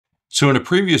So in a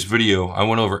previous video, I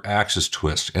went over axis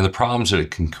twist and the problems that it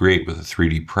can create with a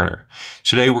 3D printer.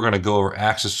 Today, we're going to go over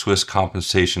axis twist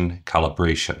compensation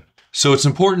calibration. So it's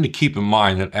important to keep in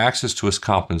mind that axis twist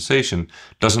compensation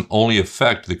doesn't only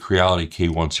affect the Creality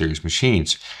K1 Series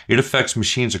machines. It affects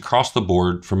machines across the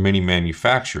board from many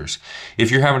manufacturers.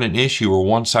 If you're having an issue where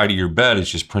one side of your bed is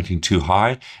just printing too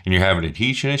high and you're having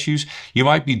adhesion issues, you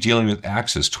might be dealing with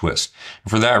axis twist.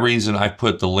 And for that reason, I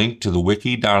put the link to the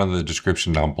wiki down in the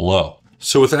description down below.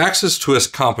 So with axis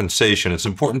twist compensation, it's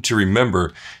important to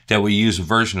remember that we use a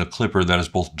version of Klipper that is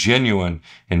both genuine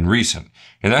and recent.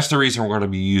 And that's the reason we're going to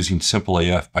be using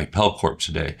SimpleAF by Pelcorp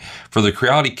today. For the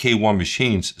Creality K1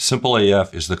 machines,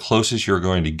 SimpleAF is the closest you're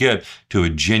going to get to a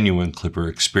genuine Klipper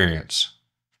experience.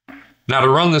 Now to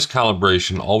run this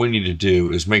calibration, all we need to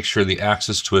do is make sure the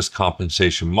axis twist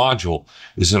compensation module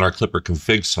is in our Klipper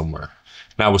config somewhere.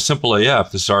 Now with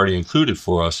SimpleAF, this is already included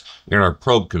for us in our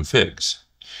probe configs.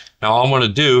 Now all I'm going to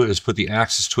do is put the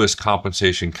axis twist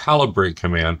compensation calibrate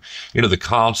command into the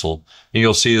console, and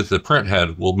you'll see that the print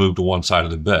head will move to one side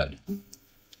of the bed.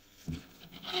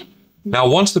 Now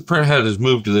once the print head is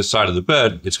moved to this side of the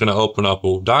bed, it's going to open up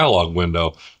a dialog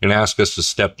window and ask us to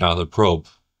step down the probe.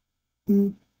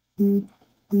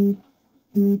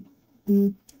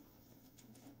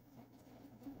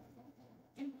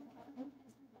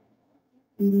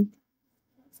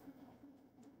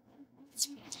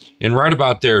 And right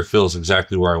about there, it feels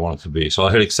exactly where I want it to be. So I'll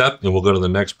hit accept and we'll go to the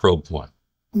next probe point.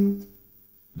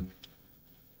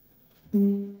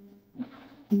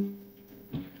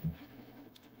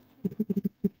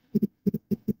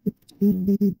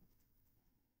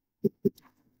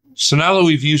 So now that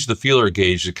we've used the feeler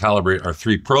gauge to calibrate our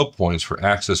 3 probe points for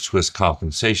axis twist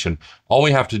compensation, all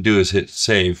we have to do is hit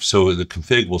save so the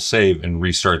config will save and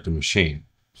restart the machine.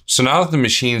 So now that the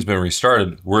machine's been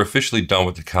restarted, we're officially done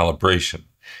with the calibration.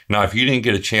 Now, if you didn't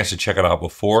get a chance to check it out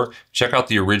before, check out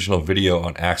the original video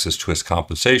on axis twist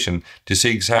compensation to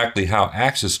see exactly how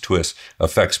axis twist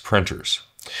affects printers.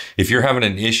 If you're having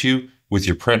an issue with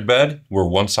your print bed where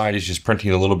one side is just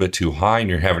printing a little bit too high and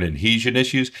you're having adhesion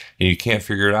issues and you can't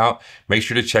figure it out, make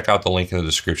sure to check out the link in the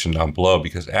description down below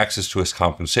because axis twist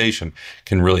compensation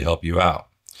can really help you out.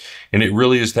 And it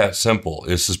really is that simple.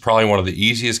 This is probably one of the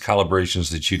easiest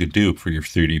calibrations that you could do for your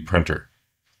 3D printer.